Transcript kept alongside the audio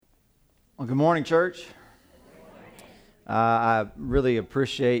Well, good morning, church. I really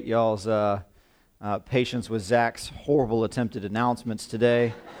appreciate y'all's patience with Zach's horrible attempted announcements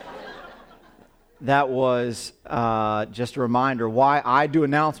today. That was just a reminder why I do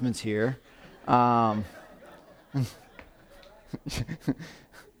announcements here. No,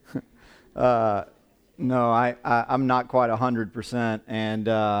 I'm not quite 100%, and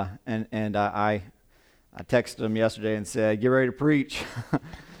I texted him yesterday and said, "Get ready to preach."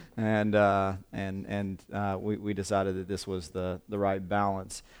 And we decided that this was the right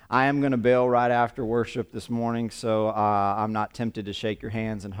balance. I am going to bail right after worship this morning, so I'm not tempted to shake your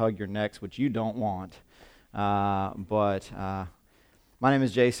hands and hug your necks, which you don't want. But my name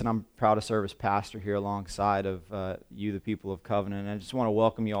is Jason. I'm proud to serve as pastor here alongside of you, the people of Covenant. And I just want to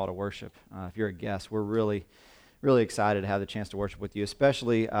welcome you all to worship. If you're a guest, we're really excited to have the chance to worship with you,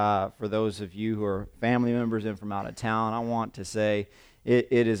 especially for those of you who are family members and from out of town. I want to say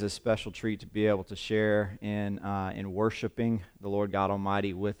it is a special treat to be able to share in worshiping the Lord God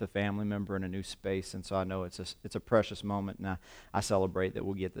Almighty with a family member in a new space, and so I know it's a precious moment, and I celebrate that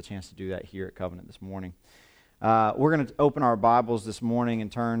we'll get the chance to do that here at Covenant this morning. We're going to open our Bibles this morning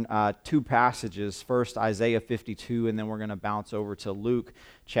and turn two passages. First, Isaiah 52, and then we're going to bounce over to Luke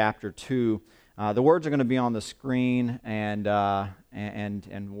chapter 2. The words are going to be on the screen, and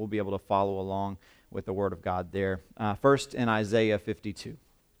we'll be able to follow along with the Word of God there. First in Isaiah 52,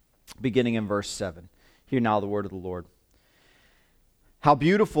 beginning in verse 7. Hear now the word of the Lord. How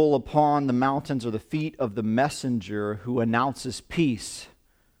beautiful upon the mountains are the feet of the messenger who announces peace,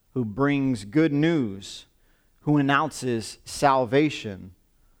 who brings good news, who announces salvation,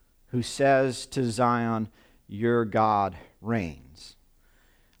 who says to Zion, your God reigns.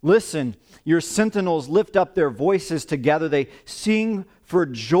 Listen, your sentinels lift up their voices together. They sing for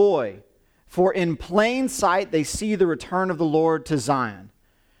joy. For in plain sight they see the return of the Lord to Zion.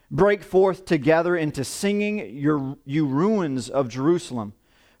 Break forth together into singing, you ruins of Jerusalem.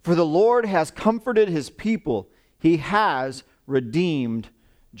 For the Lord has comforted his people. He has redeemed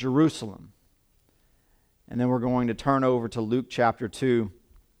Jerusalem. And then we're going to turn over to Luke chapter 2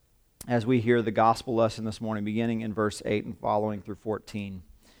 as we hear the gospel lesson this morning, beginning in verse 8 and following through 14.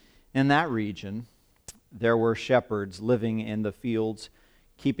 In that region, there were shepherds living in the fields,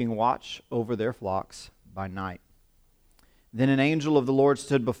 keeping watch over their flocks by night. Then an angel of the Lord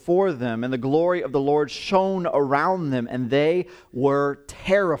stood before them, and the glory of the Lord shone around them, and they were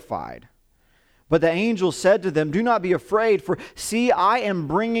terrified. But the angel said to them, do not be afraid, for see, I am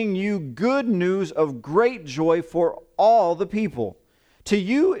bringing you good news of great joy for all the people. To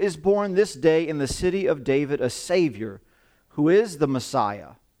you is born this day in the city of David a Savior, who is the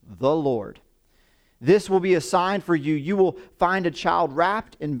Messiah, the Lord. This will be a sign for you. You will find a child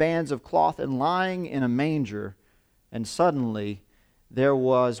wrapped in bands of cloth and lying in a manger. And suddenly there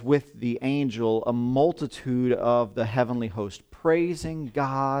was with the angel a multitude of the heavenly host, praising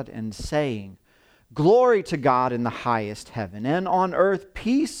God and saying, glory to God in the highest heaven, and on earth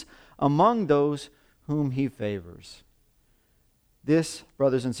peace among those whom he favors. This,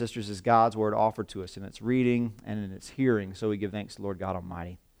 brothers and sisters, is God's word offered to us in its reading and in its hearing. So we give thanks to the Lord God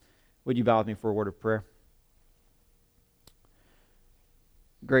Almighty. Would you bow with me for a word of prayer?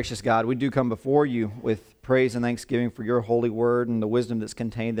 Gracious God, we do come before you with praise and thanksgiving for your holy word and the wisdom that's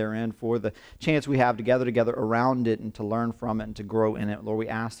contained therein, for the chance we have to gather together around it and to learn from it and to grow in it. Lord, we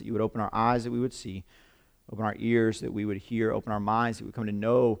ask that you would open our eyes that we would see, open our ears that we would hear, open our minds that we would come to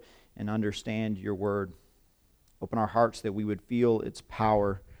know and understand your word. Open our hearts that we would feel its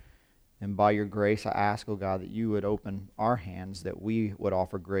power. And by your grace, I ask, oh God, that you would open our hands, that we would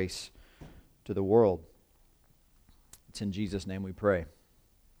offer grace to the world. It's in Jesus' name we pray.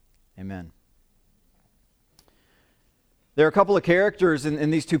 Amen. There are a couple of characters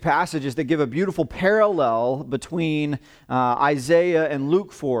in these two passages that give a beautiful parallel between Isaiah and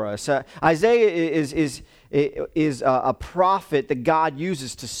Luke for us. Isaiah is a prophet that God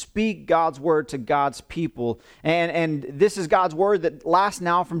uses to speak God's word to God's people. And this is God's word that lasts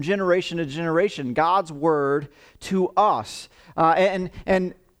now from generation to generation, God's word to us.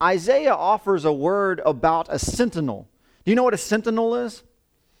 And Isaiah offers a word about a sentinel. Do you know what a sentinel is?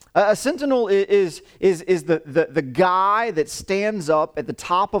 A sentinel is the guy that stands up at the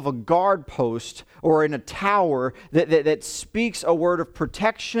top of a guard post or in a tower that speaks a word of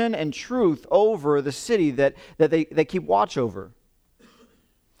protection and truth over the city that they keep watch over.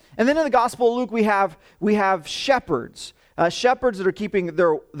 And then in the Gospel of Luke we have shepherds. Shepherds that are keeping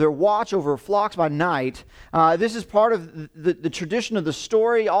their watch over flocks by night. This is part of the tradition of the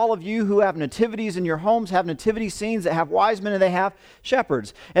story. All of you who have nativities in your homes have nativity scenes that have wise men and they have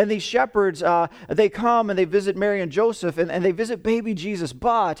shepherds. And these shepherds, they come and they visit Mary and Joseph and they visit baby Jesus.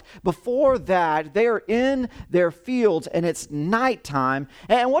 But before that, they are in their fields and it's nighttime.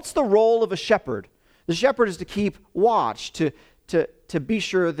 And what's the role of a shepherd? The shepherd is to keep watch, to be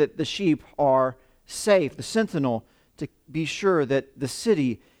sure that the sheep are safe. The sentinel, to be sure that the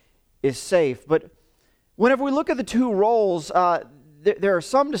city is safe. But whenever we look at the two roles, there are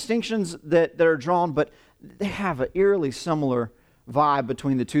some distinctions that are drawn, but they have an eerily similar vibe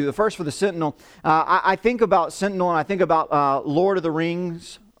between the two. The first, for the sentinel, I think about sentinel and I think about Lord of the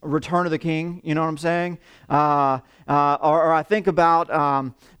Rings, Return of the King, you know what I'm saying? Or I think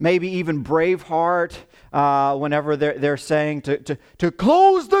about maybe even Braveheart, whenever they're saying to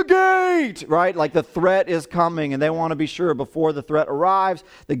close the gate, right? Like the threat is coming and they want to be sure before the threat arrives,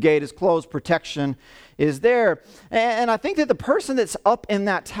 the gate is closed, protection is there. And I think that the person that's up in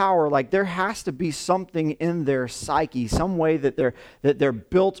that tower, like there has to be something in their psyche, some way that they're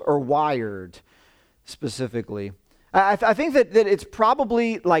built or wired specifically. I think that it's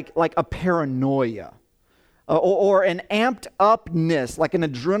probably like a paranoia or an amped upness, like an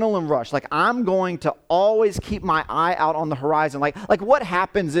adrenaline rush. Like I'm going to always keep my eye out on the horizon. Like what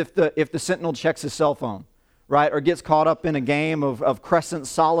happens if the sentinel checks his cell phone, right? Or gets caught up in a game of Crescent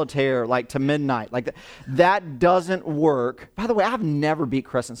Solitaire like to midnight. Like that doesn't work. By the way, I've never beat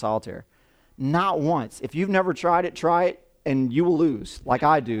Crescent Solitaire. Not once. If you've never tried it, try it and you will lose like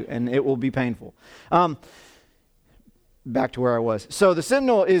I do and it will be painful. Back to where I was. So the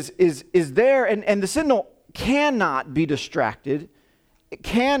sentinel is there, and the sentinel cannot be distracted,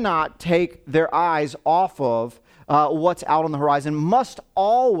 cannot take their eyes off of what's out on the horizon, must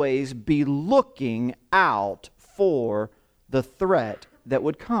always be looking out for the threat that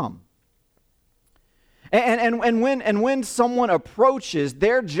would come. And when someone approaches,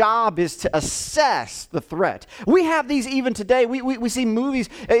 their job is to assess the threat. We have these even today. We see movies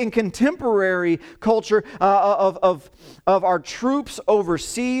in contemporary culture of our troops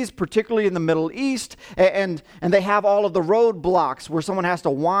overseas, particularly in the Middle East, and they have all of the roadblocks where someone has to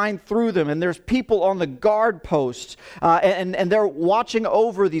wind through them, and there's people on the guard posts, and they're watching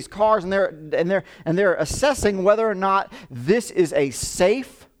over these cars, and they're assessing whether or not this is a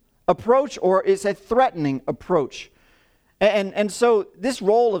safe approach or is a threatening approach. And so this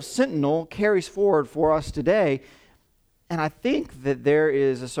role of sentinel carries forward for us today, and I think that there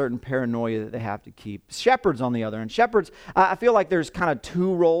is a certain paranoia that they have to keep. Shepherds, on the other hand, shepherds, I feel like there's kind of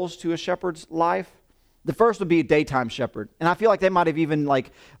two roles to a shepherd's life. The first would be a daytime shepherd, and I feel like they might have even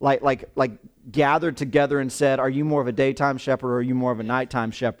like gathered together and said, "Are you more of a daytime shepherd or are you more of a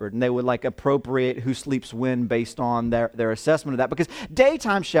nighttime shepherd?" And they would like appropriate who sleeps when based on their assessment of that. Because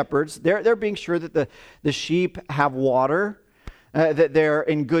daytime shepherds, they're being sure that the sheep have water, that they're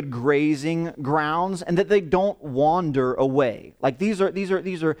in good grazing grounds, and that they don't wander away. Like these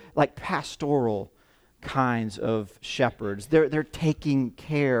are like pastoral kinds of shepherds. They're taking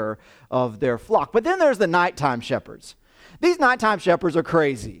care of their flock. But then there's the nighttime shepherds. These nighttime shepherds are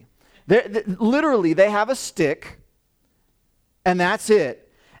crazy. Literally, they have a stick, and that's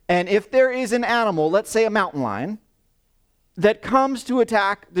it. And if there is an animal, let's say a mountain lion, that comes to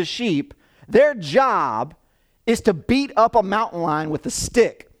attack the sheep, their job is to beat up a mountain lion with a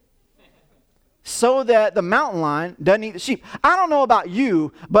stick so that the mountain lion doesn't eat the sheep. I don't know about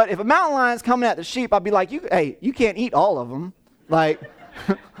you, but if a mountain lion's coming at the sheep, I'd be like, hey, you can't eat all of them. Like,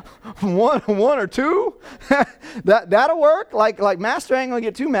 one or two, that'll work. Like Master ain't gonna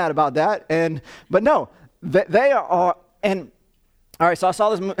get too mad about that. But no, they are. And all right, so I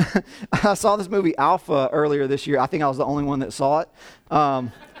saw this movie Alpha earlier this year. I think I was the only one that saw it.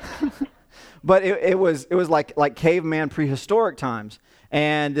 But it was like caveman prehistoric times.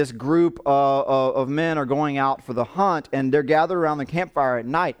 And this group of men are going out for the hunt, and they're gathered around the campfire at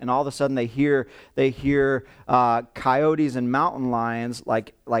night, and all of a sudden they hear coyotes and mountain lions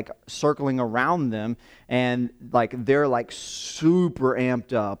like circling around them, and like they're like super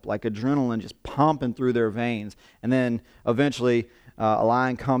amped up, like adrenaline just pumping through their veins. And then eventually a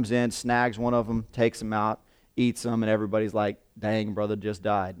lion comes in, snags one of them, takes them out, eats them, and everybody's like, "Dang, brother just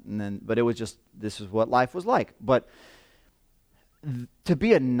died." But it was just, this is what life was like. But to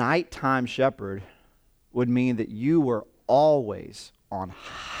be a nighttime shepherd would mean that you were always on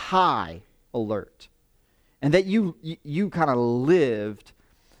high alert, and that you kind of lived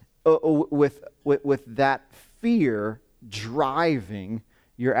with that fear driving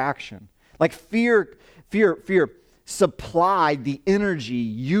your action. Like fear supplied the energy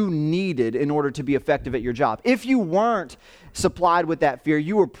you needed in order to be effective at your job. If you weren't supplied with that fear,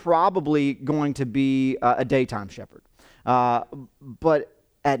 you were probably going to be a daytime shepherd. But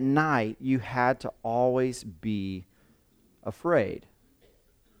at night, you had to always be afraid,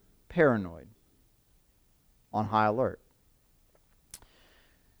 paranoid, on high alert.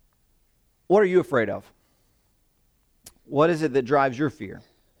 What are you afraid of? What is it that drives your fear?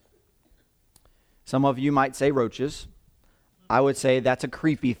 Some of you might say roaches. I would say that's a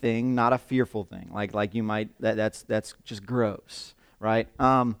creepy thing, not a fearful thing. Like you might, that's just gross, right?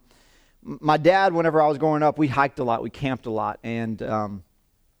 My dad, whenever I was growing up, we hiked a lot, we camped a lot, and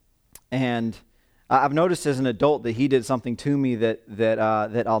I've noticed as an adult that he did something to me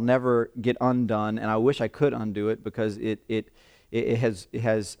that I'll never get undone, and I wish I could undo it because it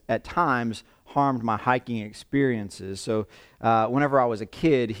has at times harmed my hiking experiences. So whenever I was a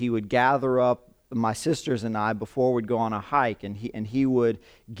kid, he would gather up my sisters and I before we'd go on a hike, and he would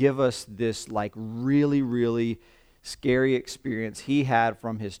give us this like really, really scary experience he had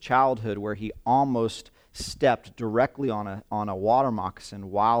from his childhood where he almost stepped directly on a water moccasin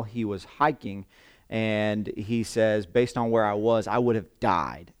while he was hiking. And he says, based on where I was, I would have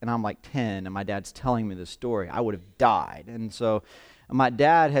died. And I'm like 10, and my dad's telling me this story. I would have died. And so my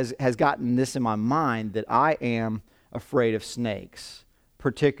dad has gotten this in my mind that I am afraid of snakes,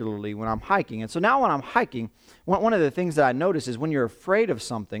 particularly when I'm hiking. And so now when I'm hiking, one of the things that I notice is when you're afraid of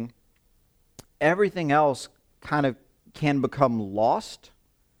something, everything else kind of can become lost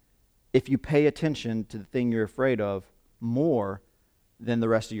if you pay attention to the thing you're afraid of more than the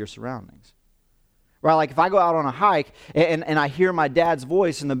rest of your surroundings. Right, like if I go out on a hike and I hear my dad's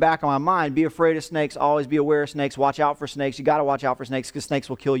voice in the back of my mind, be afraid of snakes, always be aware of snakes, watch out for snakes. You got to watch out for snakes because snakes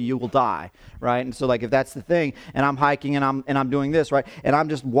will kill you, you will die, right? And so like if that's the thing, and I'm hiking and I'm doing this, right? And I'm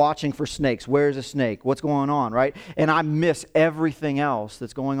just watching for snakes. Where's a snake? What's going on, right? And I miss everything else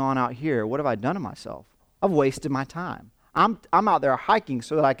that's going on out here. What have I done to myself? I've wasted my time. I'm out there hiking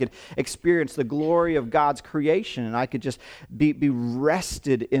so that I could experience the glory of God's creation and I could just be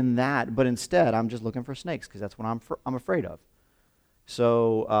rested in that. But instead, I'm just looking for snakes because that's what I'm afraid of.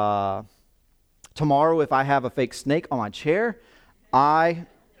 So tomorrow, if I have a fake snake on my chair, I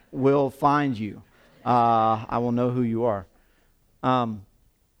will find you. I will know who you are.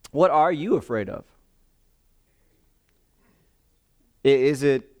 What are you afraid of? Is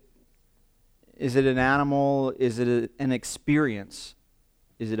it an animal? Is it an experience?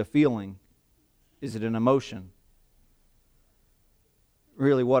 Is it a feeling? Is it an emotion?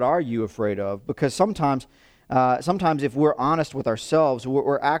 Really, what are you afraid of? Because sometimes if we're honest with ourselves,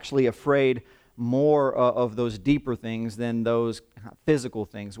 we're actually afraid more of those deeper things than those physical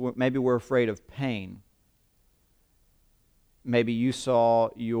things. Maybe we're afraid of pain. Maybe you saw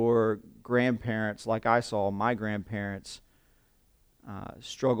your grandparents, like I saw my grandparents,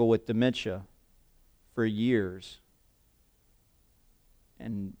 struggle with dementia for years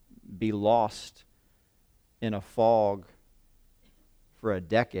and be lost in a fog for a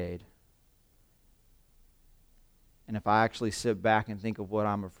decade. And if I actually sit back and think of what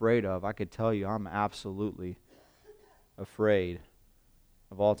I'm afraid of, I could tell you I'm absolutely afraid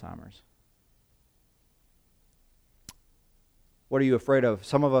of Alzheimer's. What are you afraid of?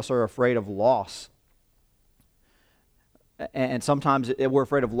 Some of us are afraid of loss. And sometimes we're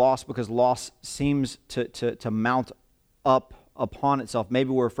afraid of loss because loss seems to mount up upon itself.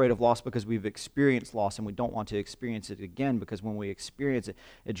 Maybe we're afraid of loss because we've experienced loss and we don't want to experience it again, because when we experience it,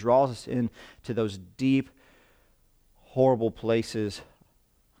 it draws us into those deep, horrible places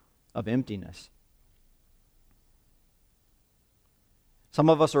of emptiness. Some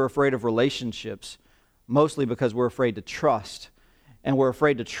of us are afraid of relationships, mostly because we're afraid to trust. And we're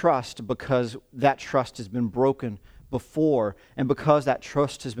afraid to trust because that trust has been broken before, and because that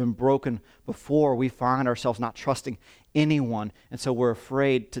trust has been broken before, we find ourselves not trusting anyone, and so we're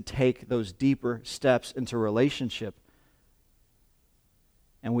afraid to take those deeper steps into relationship,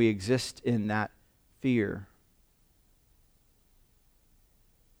 and we exist in that fear.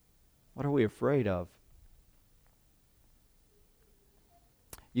 What are we afraid of?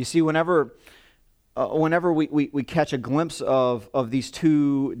 You see, whenever we catch a glimpse of these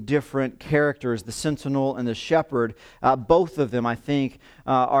two different characters, the sentinel and the shepherd, both of them, I think,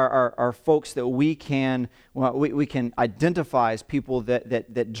 are folks that we can identify as people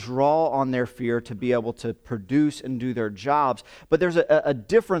that draw on their fear to be able to produce and do their jobs. But there's a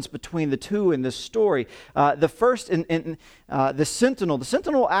difference between the two in this story. The first, the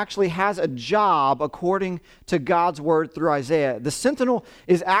sentinel actually has a job according to God's word through Isaiah. The sentinel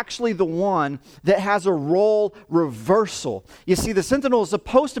is actually the one that has a role reversal. You see, the sentinel is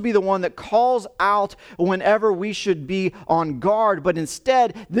supposed to be the one that calls out whenever we should be on guard, but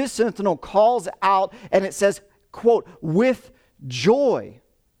instead, this sentinel calls out, and it says, quote, with joy.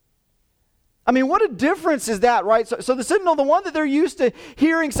 I mean, what a difference is that, right? So the sentinel, the one that they're used to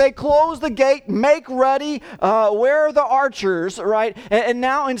hearing say, close the gate, make ready, where are the archers, right? And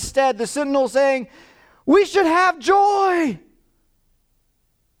now instead, the sentinel saying, we should have joy.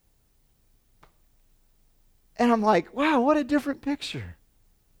 And I'm like, wow, what a different picture.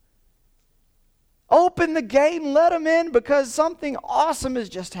 Open the gate and let them in because something awesome has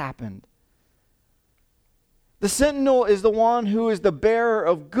just happened. The sentinel is the one who is the bearer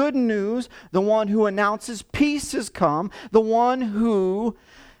of good news, the one who announces peace has come, the one who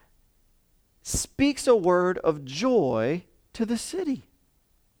speaks a word of joy to the city.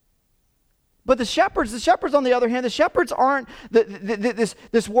 But the shepherds on the other hand, the shepherds aren't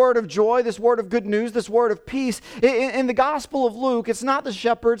this word of joy, this word of good news, this word of peace. In the Gospel of Luke, it's not the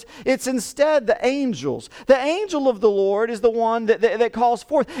shepherds, it's instead the angels. The angel of the Lord is the one that calls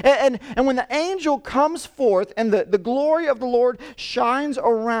forth. And when the angel comes forth and the glory of the Lord shines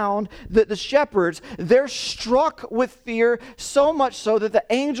around the shepherds, they're struck with fear, so much so that the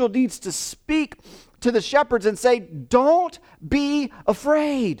angel needs to speak to the shepherds and say, don't be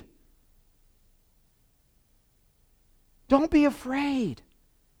afraid. Don't be afraid.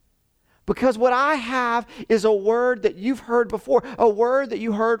 Because what I have is a word that you've heard before, a word that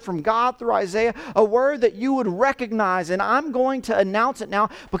you heard from God through Isaiah, a word that you would recognize, and I'm going to announce it now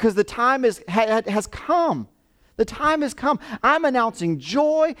because the time has come. The time has come. I'm announcing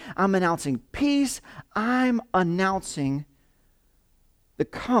joy. I'm announcing peace. I'm announcing the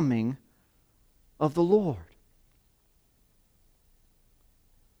coming of the Lord.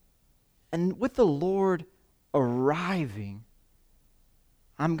 And with the Lord arriving,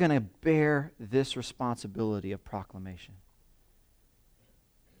 I'm going to bear this responsibility of proclamation.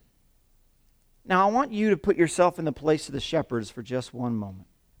 Now, I want you to put yourself in the place of the shepherds for just one moment.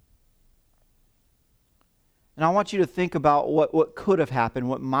 And I want you to think about what could have happened,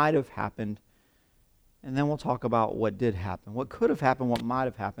 what might have happened, and then we'll talk about what did happen. What could have happened, what might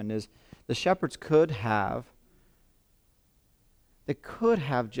have happened is the shepherds could have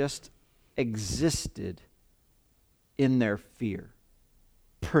just existed in their fear,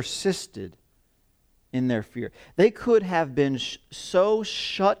 persisted in their fear. They could have been so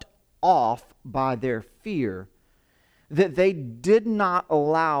shut off by their fear that they did not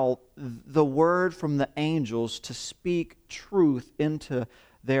allow the word from the angels to speak truth into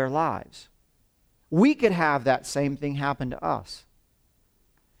their lives. We could have that same thing happen to us.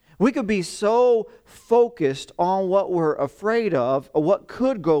 We could be so focused on what we're afraid of, or what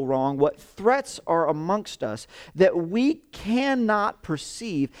could go wrong, what threats are amongst us, that we cannot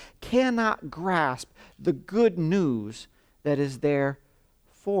perceive, cannot grasp the good news that is there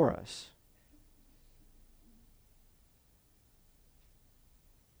for us.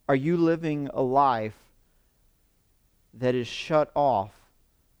 Are you living a life that is shut off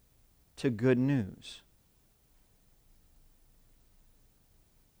to good news?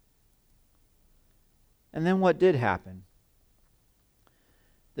 And then what did happen?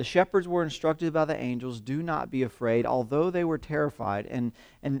 The shepherds were instructed by the angels, do not be afraid, although they were terrified. And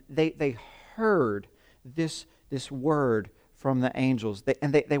they heard this word from the angels.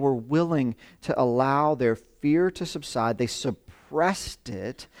 They were willing to allow their fear to subside. They suppressed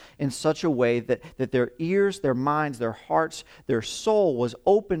it in such a way that their ears, their minds, their hearts, their soul was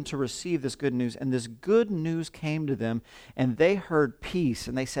open to receive this good news. And this good news came to them, and they heard peace.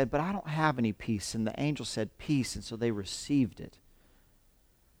 And they said, but I don't have any peace. And the angel said peace, and so they received it.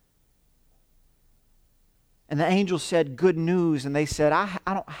 And the angel said good news, and they said, I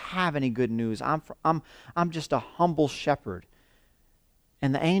don't have any good news. I'm just a humble shepherd.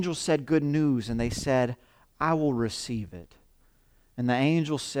 And the angel said good news, and they said, I will receive it. And the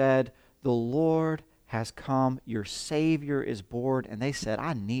angel said, the Lord has come, your Savior is born. And they said,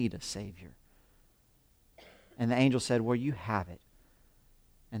 I need a Savior. And the angel said, well, you have it.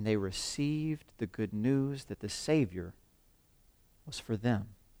 And they received the good news that the Savior was for them.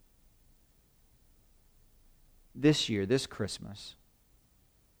 This year, this Christmas,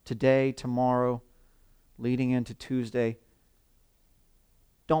 today, tomorrow, leading into Tuesday,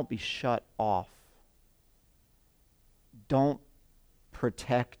 don't be shut off. Don't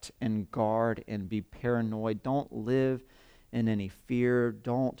protect and guard and be paranoid. Don't live in any fear.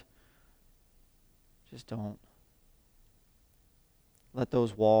 Just don't. Let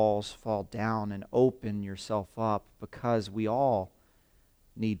those walls fall down and open yourself up, because we all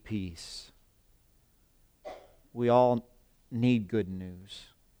need peace. We all need good news.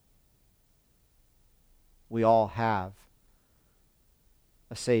 we all have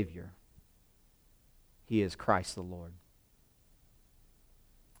a Savior. He is Christ the Lord.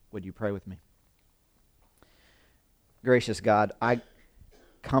 Would you pray with me? Gracious God, I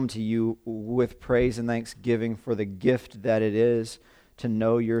come to you with praise and thanksgiving for the gift that it is to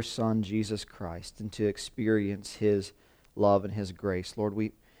know your Son, Jesus Christ, and to experience His love and His grace. Lord,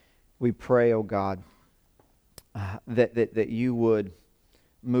 we pray, oh God, that you would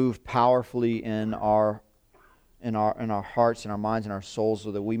move powerfully in our hearts and our minds and our souls,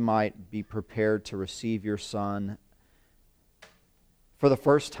 so that we might be prepared to receive your Son for the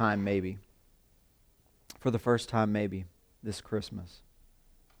first time maybe this Christmas.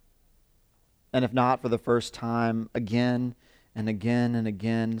 And if not, for the first time again and again and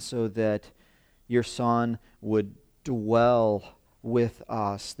again, so that your Son would dwell with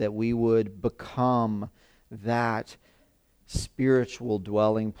us, that we would become that spiritual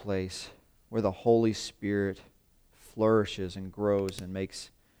dwelling place where the Holy Spirit flourishes and grows and makes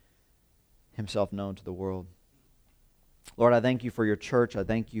Himself known to the world. Lord, I thank you for your church. I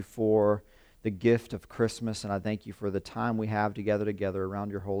thank you for the gift of Christmas, and I thank you for the time we have together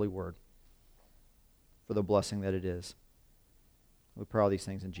around your holy word, for the blessing that it is. We pray all these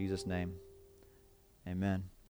things in Jesus' name. Amen.